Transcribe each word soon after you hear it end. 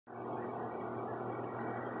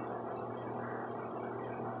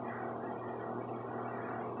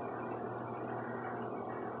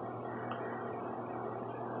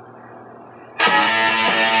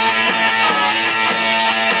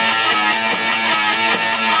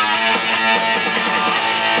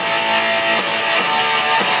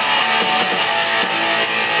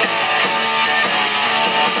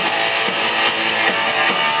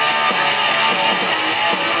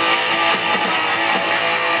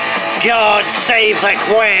God save the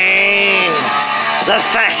Queen, the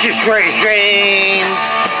fascist regime.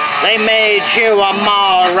 They made you a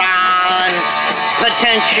moron,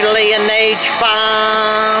 potentially an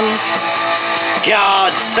H-bomb.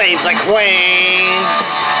 God save the Queen,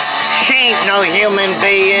 she ain't no human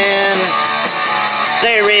being.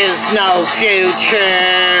 There is no future,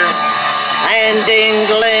 and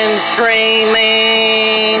England's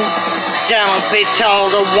dreaming. Don't be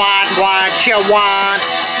told what you want.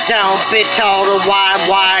 Don't be told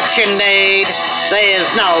what you need.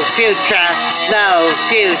 There's no future, no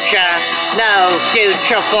future, no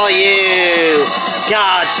future for you.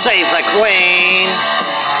 God save the Queen.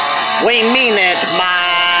 We mean it,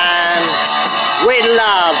 man. We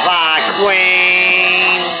love our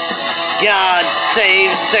Queen. God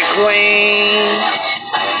saves the Queen.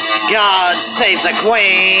 God save the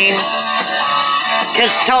Queen.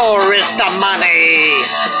 'Cause tourists are money,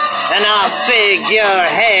 and our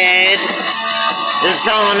figurehead is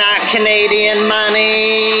on our Canadian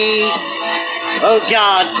money. Oh,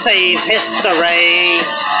 God save history.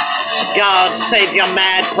 God save your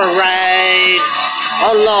mad parades.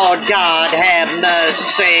 Oh, Lord God have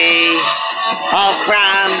mercy. All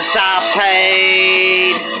crimes are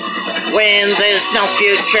paid. When there's no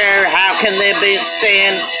future, how can there be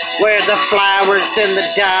sin? Where the flowers in the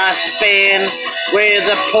dustbin? Where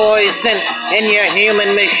the poison in your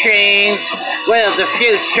human machines? Where the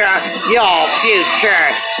future, your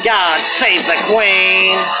future? God save the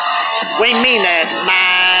Queen. We mean it,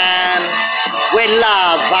 man. We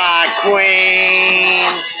love our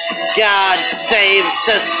Queen. God saves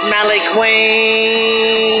the smelly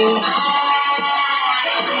Queen.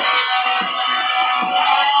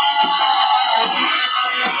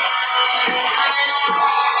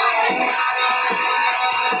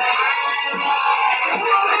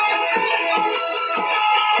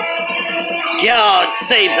 God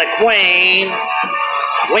save the Queen.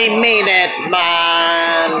 We mean it,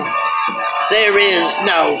 man. There is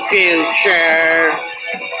no future,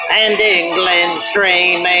 and England's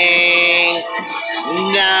dreaming.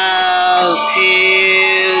 No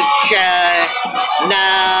future,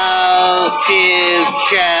 no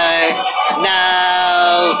future,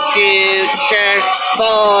 no future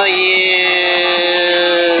for you.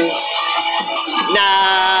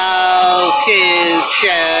 No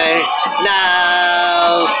future,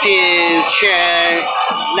 no future,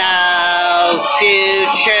 no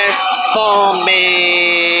future for me.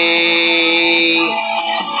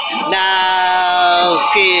 No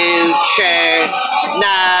future,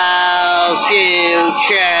 no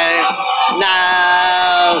future,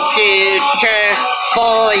 no future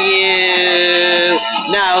for you.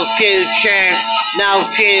 No future, no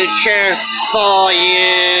future for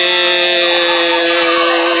you.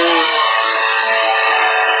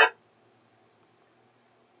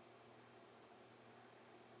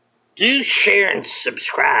 Do share and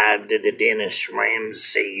subscribe to the Dennis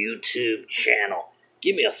Ramsay YouTube channel.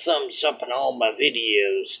 Give me a thumbs up on all my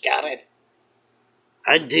videos, got it?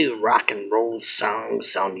 I do rock and roll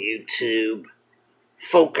songs on YouTube,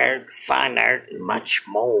 folk art, fine art, and much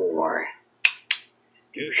more.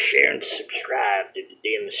 Do share and subscribe to the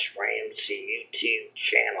Dennis Ramsay YouTube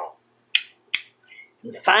channel.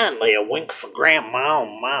 And finally, a wink for Grandma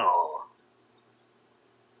and Mom.